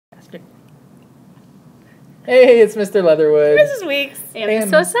Hey, it's Mr. Leatherwood. Mrs. Weeks. And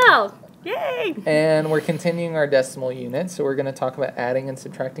so Sal. Yay. And we're continuing our decimal unit, so we're going to talk about adding and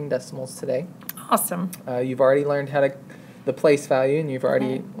subtracting decimals today. Awesome. You've already learned how to the place value, and you've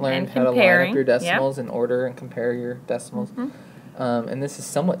already learned how to line up your decimals in order and compare your decimals. And this is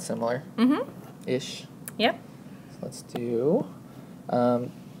somewhat similar-ish. Yep. So let's do,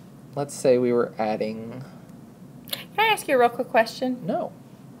 let's say we were adding... Can I ask you a real quick question? No.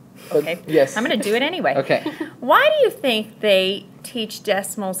 Okay. Yes. I'm going to do it anyway. Okay. Why do you think they teach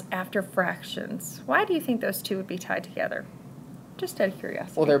decimals after fractions? Why do you think those two would be tied together? Just out of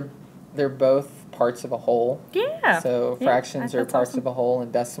curiosity. Well, they're both parts of a whole. Yeah. So fractions are parts awesome. of a whole,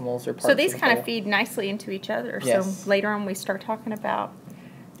 and decimals are parts of a whole. So these kind of feed nicely into each other. Yes. So later on we start talking about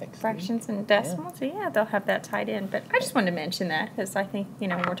fractions and decimals. Yeah, they'll have that tied in. But I just wanted to mention that because I think, you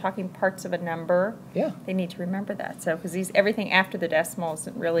know, when we're talking parts of a number, they need to remember that. So because everything after the decimal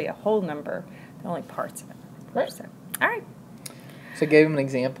isn't really a whole number, they're only parts of it. Right. So, all right. So I gave him an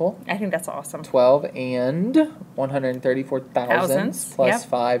example. I think that's awesome. 12 and 134 thousandths plus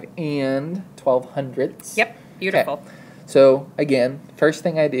 5 and 12 hundredths. Yep, beautiful. Okay. So again, first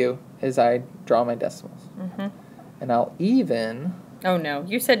thing I do is I draw my decimals. And I'll even... Oh, no.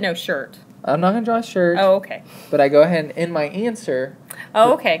 You said no shirt. I'm not going to draw a shirt. Oh, okay. But I go ahead and in my answer...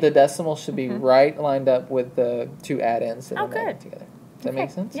 Oh, okay. The decimal should be right lined up with the two add-ins that I'm adding together. Does that make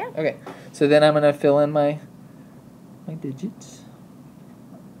sense? Yeah. Okay. So then I'm going to fill in my digits.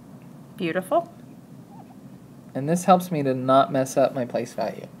 Beautiful. And this helps me to not mess up my place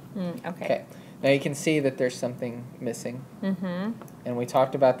value. Okay. Now you can see that there's something missing. And we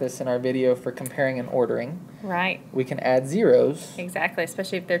talked about this in our video for comparing and ordering. Right. We can add zeros. Exactly,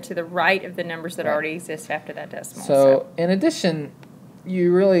 especially if they're to the right of the numbers that already exist after that decimal. So in addition,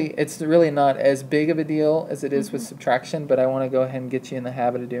 it's really not as big of a deal as it is with subtraction, but I want to go ahead and get you in the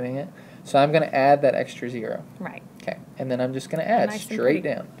habit of doing it. So I'm going to add that extra zero. Right. Okay. And then I'm just going to add straight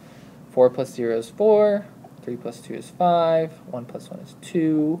down. 4 plus 0 is 4. 3 plus 2 is 5. 1 plus 1 is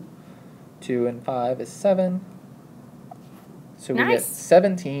 2. 2 and 5 is 7. So we get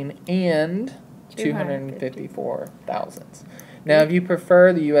 17 and 254 thousandths. Now, if you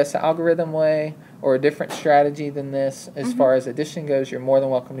prefer the U.S. algorithm way or a different strategy than this, as far as addition goes, you're more than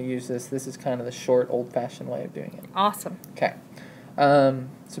welcome to use this. This is kind of the short, old-fashioned way of doing it. Awesome. Okay.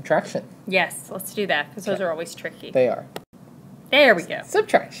 Subtraction. Yes, let's do that because those are always tricky. They are. There we go.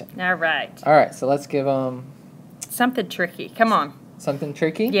 Subtraction. All right. All right, so let's give them... Something tricky. Come on. Something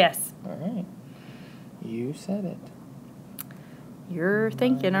tricky? Yes. All right. You said it. You're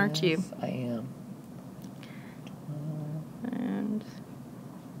thinking, aren't you? I am. And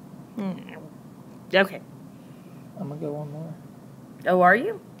okay. I'm going to go one more. Oh, are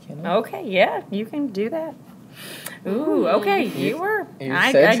you? Can I? Okay, yeah, you can do that. Ooh, okay, you were.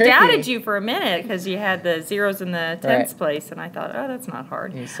 I tricky. doubted you for a minute because you had the zeros in the tens place, and I thought, oh, that's not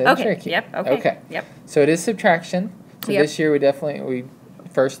hard. You said tricky. Yep, okay. Yep. So it is subtraction. So this year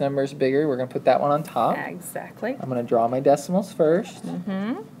first number is bigger. We're going to put that one on top. Exactly. I'm going to draw my decimals first.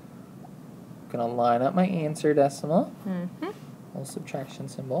 I'm going to line up my answer decimal. Little subtraction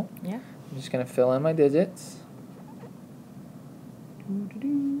symbol. Yeah. I'm just going to fill in my digits.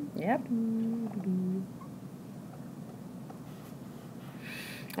 Yep.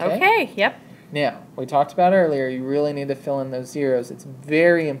 Okay, yep. Now, we talked about earlier, you really need to fill in those zeros. It's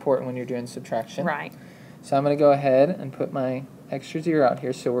very important when you're doing subtraction. Right. So I'm going to go ahead and put my extra zero out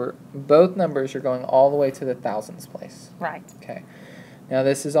here. So both numbers are going all the way to the thousandths place. Right. Okay. Now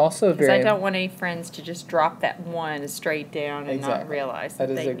this is also because I don't want any friends to just drop that one straight down and not realize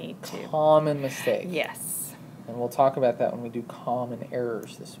that they need to. That is a common mistake. Yes. And we'll talk about that when we do common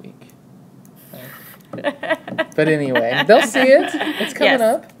errors this week. But anyway, they'll see it. It's coming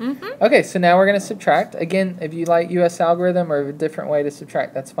up. Okay, so now we're going to subtract. Again, if you like U.S. algorithm or a different way to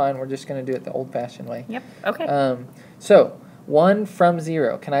subtract, that's fine. We're just going to do it the old-fashioned way. Yep, okay. So 1 from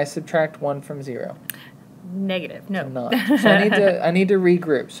 0. Can I subtract 1 from 0? Negative, no. Not. So I need to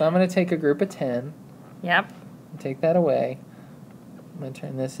regroup. So I'm going to take a group of 10. Yep. Take that away. I'm going to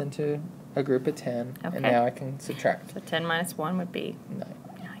turn this into a group of 10. Okay. And now I can subtract. So 10 minus 1 would be? 9.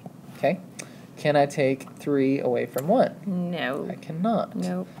 Okay. Can I take 3 away from 1? No. I cannot.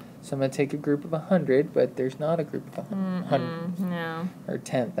 Nope. So I'm going to take a group of 100, but there's not a group of 100. No. Or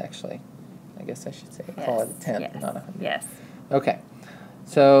 10th, actually. I guess I should say. Call it a 10th, not 100. Yes. Okay.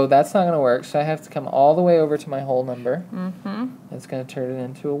 So that's not going to work. So I have to come all the way over to my whole number. That's going to turn it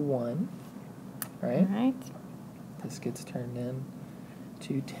into a 1. Right? All right. This gets turned in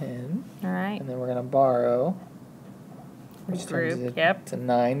to 10. All right. And then we're going to borrow. Which turns it to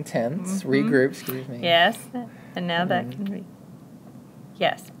 9 tenths. Regroup, excuse me. Yes. And now that can be.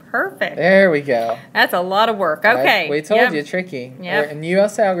 Yes. Perfect. There we go. That's a lot of work. Okay. We told you, tricky. Yep. And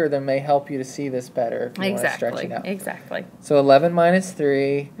US algorithm may help you to see this better if you want to stretch it out. Exactly. So 11 minus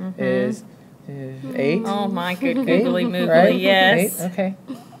 3 is 8. Oh my good googly moogly, right? Yes. 8, okay.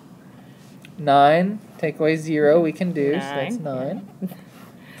 9, take away 0 we can do, so that's 9.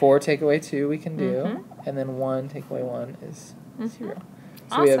 4, take away 2 we can do. And then 1, take away 1 is 0.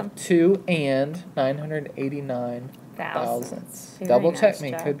 So awesome. we have 2 and 989 thousandths. Double check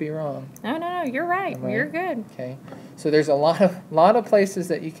me, could be wrong. No, you're right. You're good. Okay, so there's a lot of places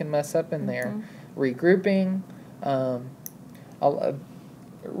that you can mess up in there. Regrouping, a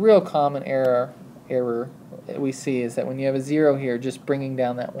real common error we see is that when you have a 0 here, just bringing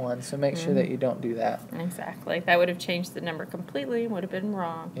down that 1. So make sure that you don't do that. Exactly. That would have changed the number completely and would have been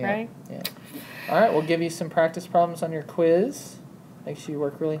wrong, right? Yeah. All right, we'll give you some practice problems on your quiz. Make sure you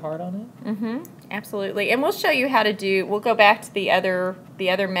work really hard on it. Absolutely. And we'll show you how to do, we'll go back to the other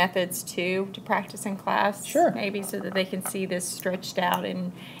methods too to practice in class. Sure. Maybe so that they can see this stretched out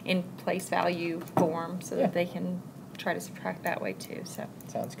in place value form so that they can try to subtract that way too. So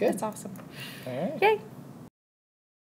sounds good. That's awesome. All right. Yay.